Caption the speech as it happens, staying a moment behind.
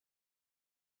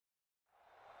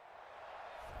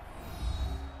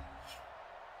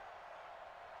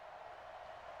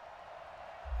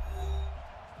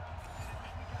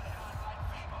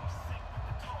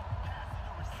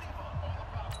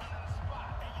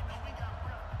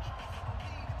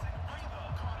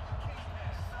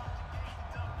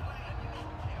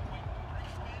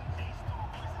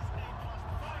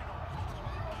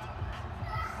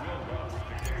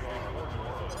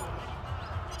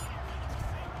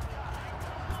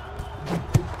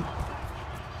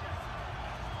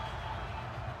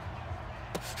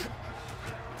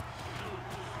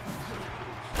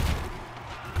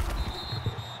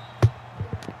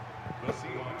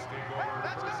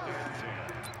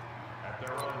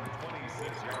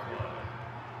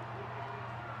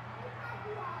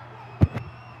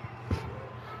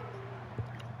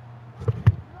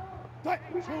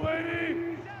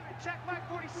280. Check Mike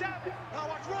 47. Now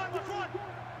watch run, watch run.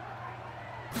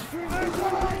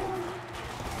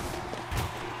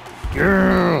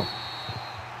 Yeah.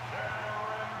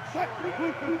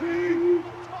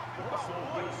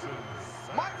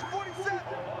 Mike 47.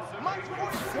 Mike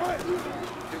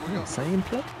 47. Same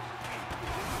play.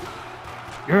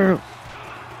 Yeah.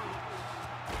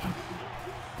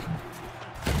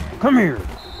 Come here.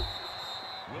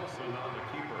 Wilson on the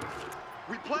keeper.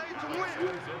 We play to win.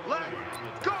 Let's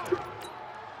go. A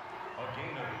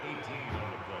gain of 18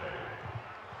 on the play.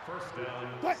 First down.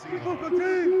 Mike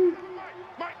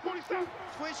 47.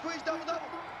 Squeeze, double.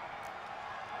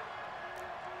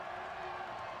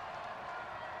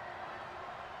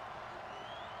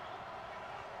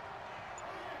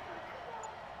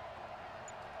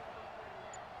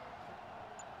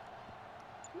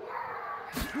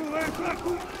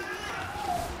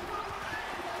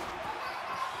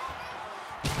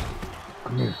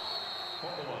 Come here.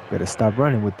 Better stop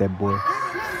running with that boy.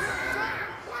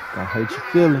 Gonna hurt your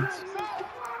feelings.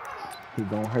 He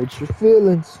gonna hurt your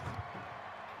feelings.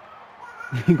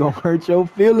 He gonna hurt your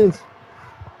feelings.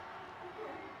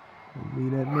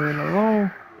 Leave that man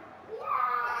alone.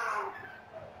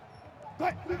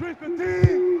 Get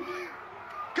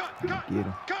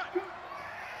him.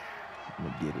 I'm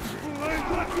gonna get it.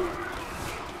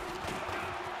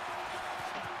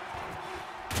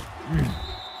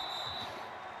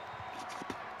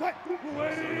 Right.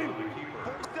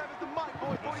 47's the mic,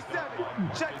 boy.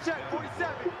 47. Check.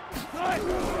 47. Right.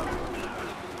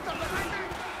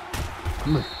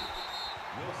 Come on.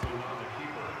 Wilson on the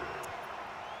keeper.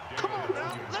 Come on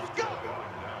now, let's go.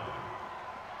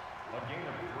 A gain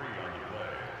of 3 on the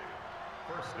play.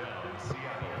 First down,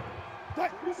 Seattle.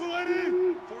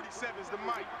 47's the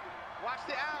mic. Watch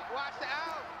the out.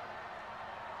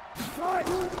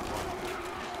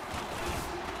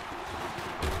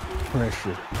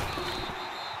 Pressure.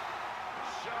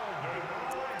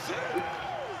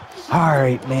 All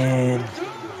right, man.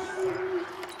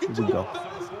 Here we go.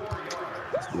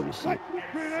 Let's do this shit.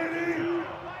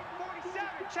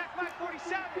 Check Mike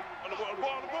 47. On the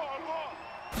ball.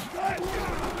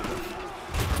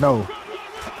 No.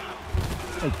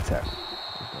 Take the tap.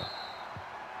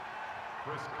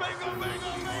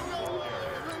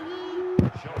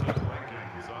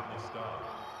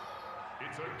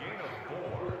 It's a gain of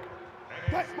 4.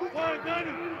 Mike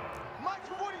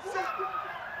 47.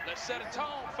 Let's set a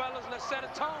tone, fellas. Let's set a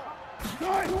tone.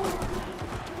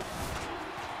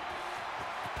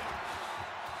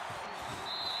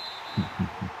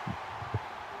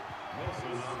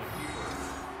 Wilson on the keeper.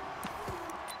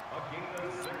 A gain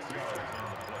of 6 yards on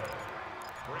the play.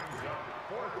 Brings up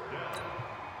 4th down.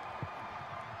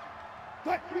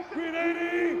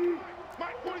 380.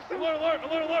 Mike 47.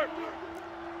 Alert.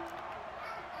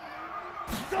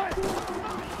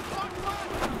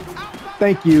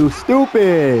 Thank you,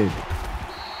 stupid.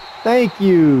 Thank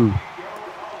you.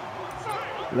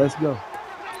 Let's go.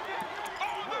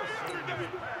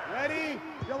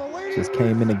 Just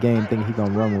came in the game thinking he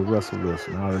gonna run with Russell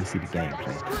Wilson. I already see the game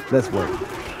plan. Let's work.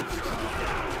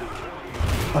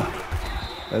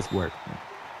 Let's work.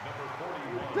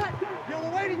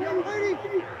 Yellow lady.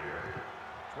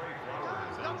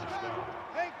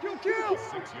 Hey, kill.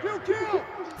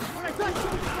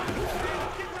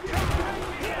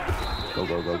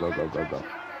 Go.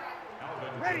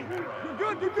 Ready.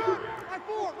 You're good. High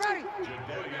 4, ready.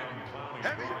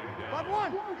 Heavy.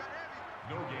 5-1.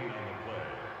 No gain on the play.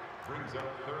 Brings up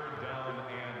 3rd down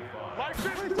and 5.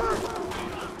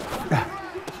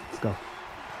 Let's go.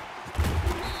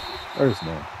 First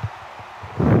man.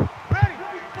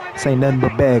 This ain't nothing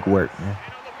but bag work, man.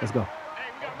 Let's go.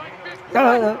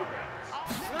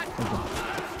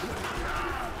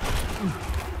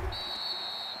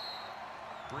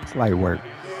 It's light work.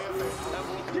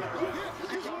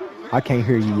 I can't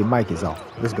hear you. Your mic is off.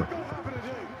 Let's go.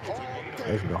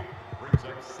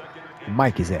 The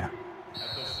mic is out.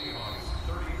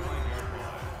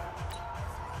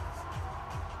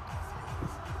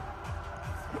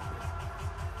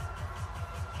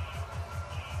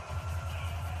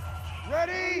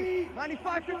 Ready?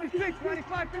 95-56. 54.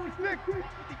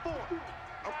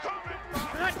 I'm coming.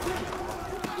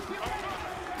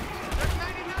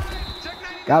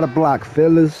 Got to block,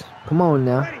 fellas. Come on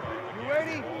now. You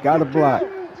ready? Got to block.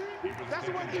 That's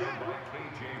the one you hit.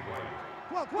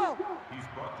 12. He's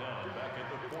brought down back at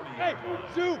the 40. Hey,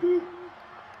 shoot.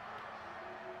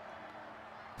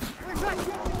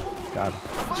 Got him.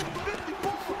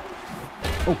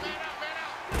 Oh.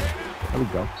 There we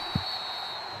go.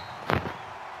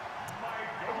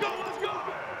 Let's go.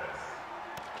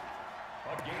 A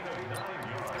gain of 9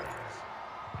 yards.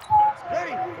 That's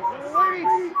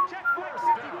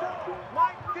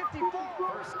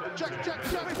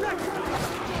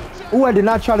Oh, I did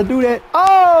not try to do that.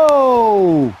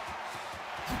 Oh!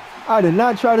 I did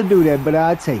not try to do that, but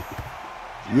I'll take it.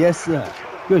 Yes, sir.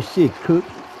 Good shit, Cook.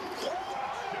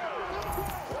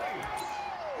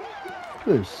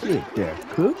 Good shit there,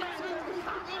 Cook.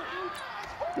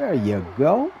 There you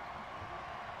go.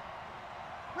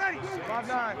 Ready.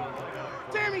 5-9.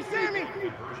 Sammy.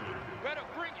 Better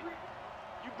bring it.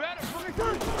 You better bring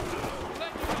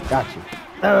it. Got you.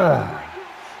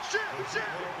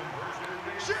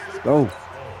 Let's go.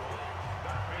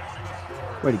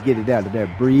 Way to get it out of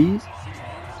that breeze.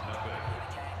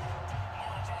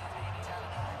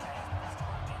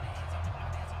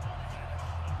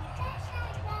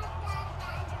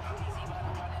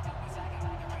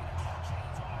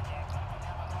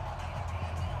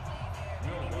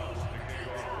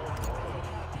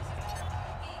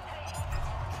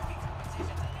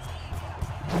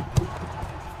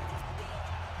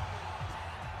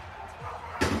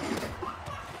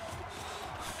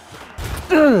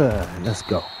 Let's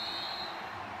go.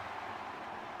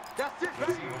 That's it,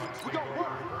 baby. We got work.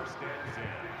 First and 10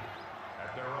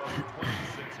 at their own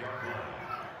 26-yard line.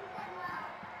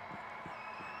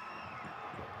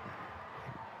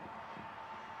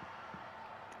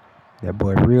 That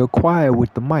boy real quiet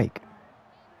with the mic.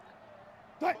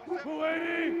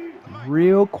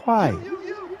 Real quiet.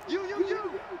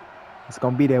 It's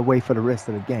going to be that way for the rest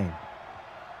of the game.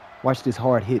 Watch this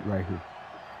hard hit right here.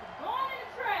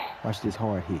 Watch this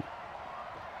hard hit.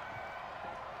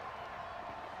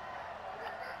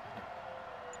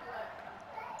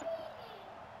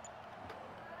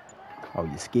 Oh,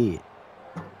 you're scared.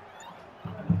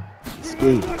 You're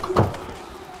scared.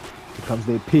 Here comes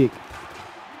that pick.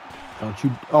 Don't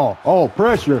you? Oh,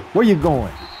 pressure. Where you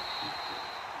going?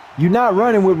 You're not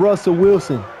running with Russell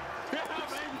Wilson.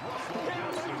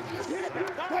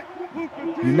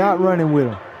 You're not running with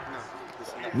him.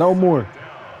 No more.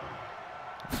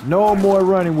 No more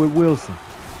running with Wilson.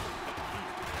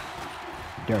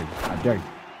 Dirty. Dirty.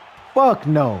 Fuck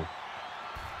no.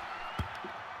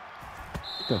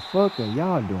 What the fuck are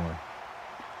y'all doing?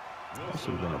 That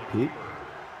should have been a pick.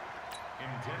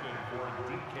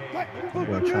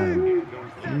 We're trying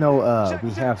to,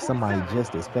 we have somebody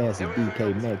just as fast as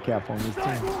DK Metcalf on this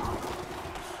team.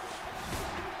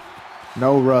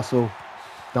 No, Russell.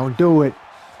 Don't do it.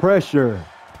 Pressure.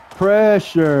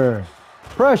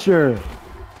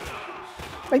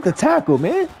 Make the tackle,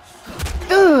 man.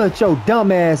 Get your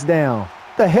dumb ass down.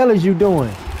 What the hell is you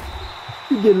doing?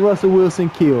 You getting Russell Wilson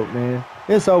killed, man.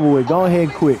 It's over with. Go ahead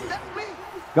and quit.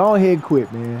 Go ahead and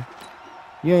quit, man.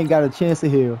 You ain't got a chance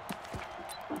of hell.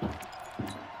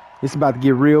 It's about to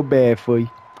get real bad for you.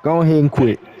 Go ahead and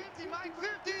quit.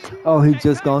 Oh, he's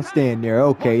just gonna stand there.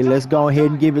 Okay, let's go ahead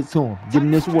and give it to him. Give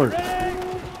him this work.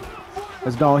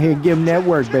 Let's go ahead and give him that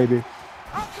work, baby.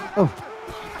 Oh.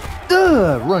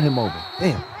 Run him over.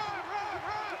 Damn.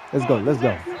 Let's go. Let's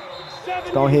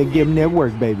go ahead and give him that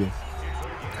work, baby.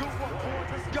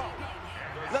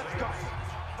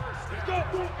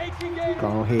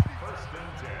 Go ahead.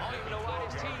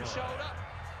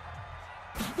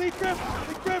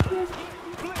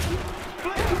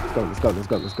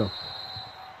 Let's go.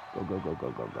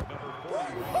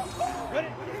 Go. Ready?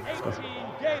 18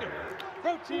 Gator.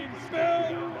 Protein spell.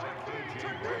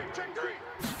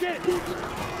 Get it.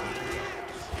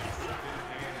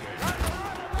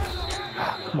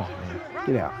 Come on, man.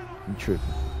 Get out. You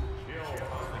tripping.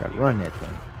 Gotta run that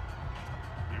thing.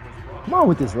 Come on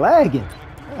with this lagging.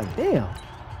 God damn.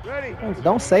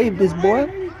 Don't save this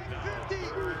boy.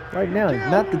 Right now is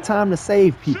not the time to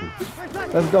save people.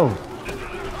 Let's go.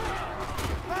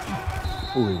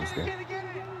 Ooh, he was there.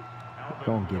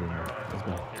 Don't get in there. Let's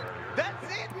go. That's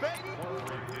it, baby.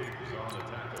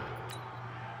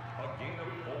 A gain of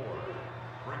 4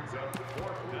 brings up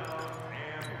 4th down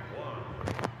and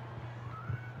 1.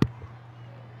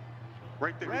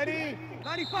 Right there. Ready?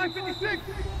 95-56.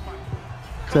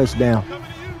 Touchdown.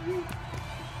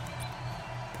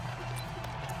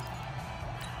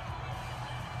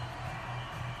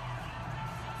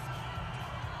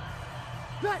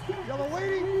 Yellow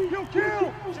waiting. You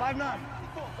kill. 5-9.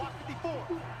 54.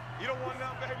 You don't want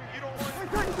that, baby. You don't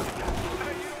want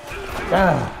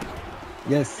that.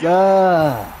 Yes,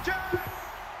 sir.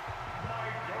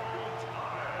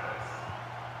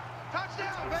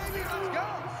 Touchdown, baby. Let's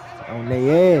go. On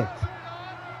their ass.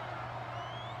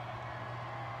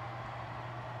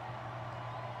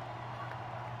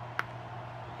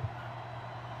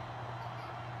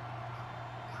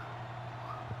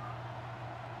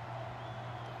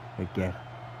 Again.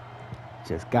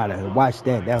 Just gotta watch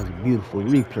that. That was a beautiful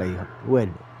replay,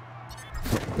 wasn't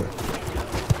it?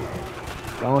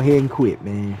 Go ahead and quit,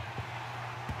 man.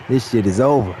 This shit is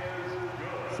over.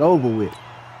 It's over with.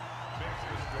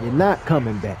 You're not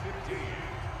coming back.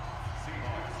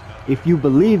 If you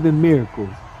believe in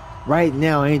miracles, right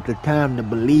now ain't the time to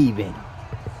believe in them.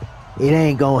 It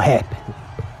ain't gonna happen.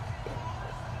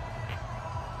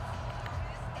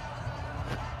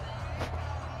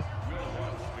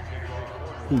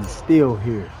 He's still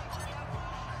here.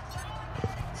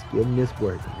 Let's get him this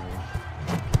work, man.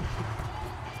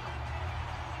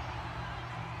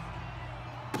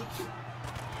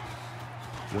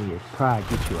 When your pride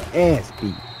gets your ass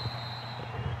beat.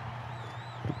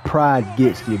 The pride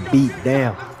gets you beat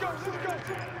down.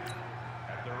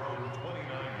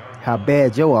 How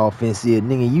bad your offense is,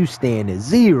 nigga, you staying at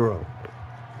 0.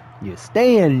 You're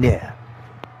staying there.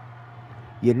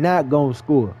 You're not gonna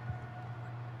score.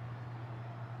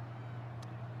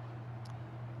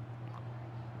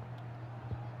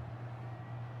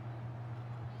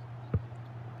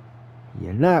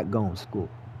 You're not gonna score.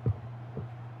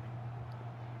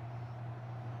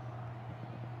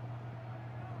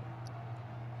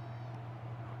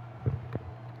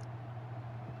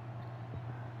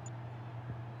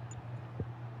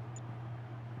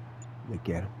 Look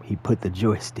at him. He put the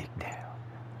joystick down.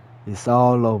 It's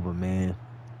all over, man.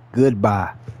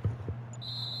 Goodbye.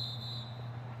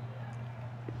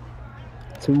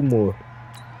 2 more.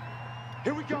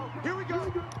 Here we go. Here we go.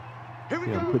 Here we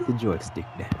go. Put the joystick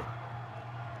down.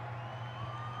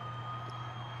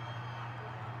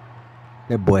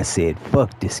 That boy said,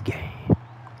 fuck this game.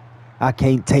 I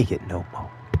can't take it no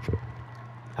more.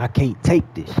 I can't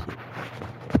take this shit.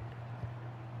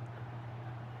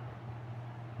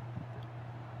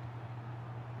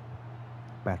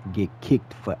 About to get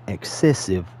kicked for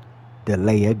excessive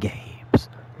delay of games.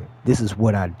 This is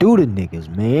what I do to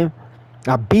niggas, man.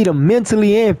 I beat him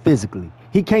mentally and physically.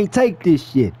 He can't take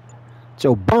this shit. Get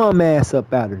your bum ass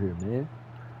up out of here, man.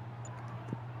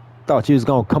 Thought you was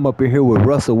gonna come up in here with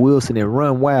Russell Wilson and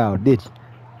run wild, did you?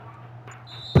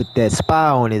 Put that spy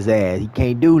on his ass. He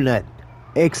can't do nothing.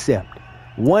 Except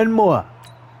one more.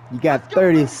 You got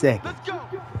 30 seconds. Let's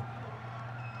go.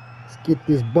 Let's get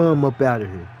this bum up out of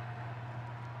here.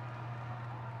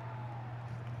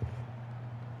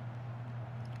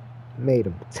 Made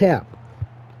him tap.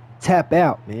 Tap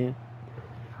out, man.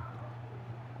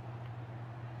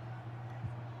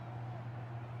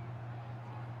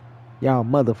 Y'all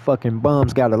motherfucking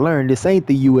bums gotta learn this ain't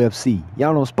the UFC.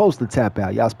 Y'all don't supposed to tap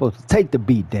out. Y'all supposed to take the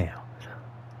beat down.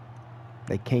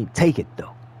 They can't take it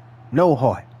though. No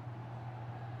heart.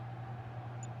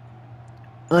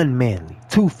 Unmanly.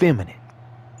 Too feminine.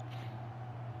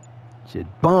 Shit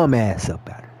bum ass up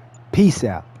out of it. Peace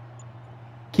out.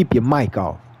 Keep your mic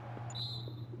off.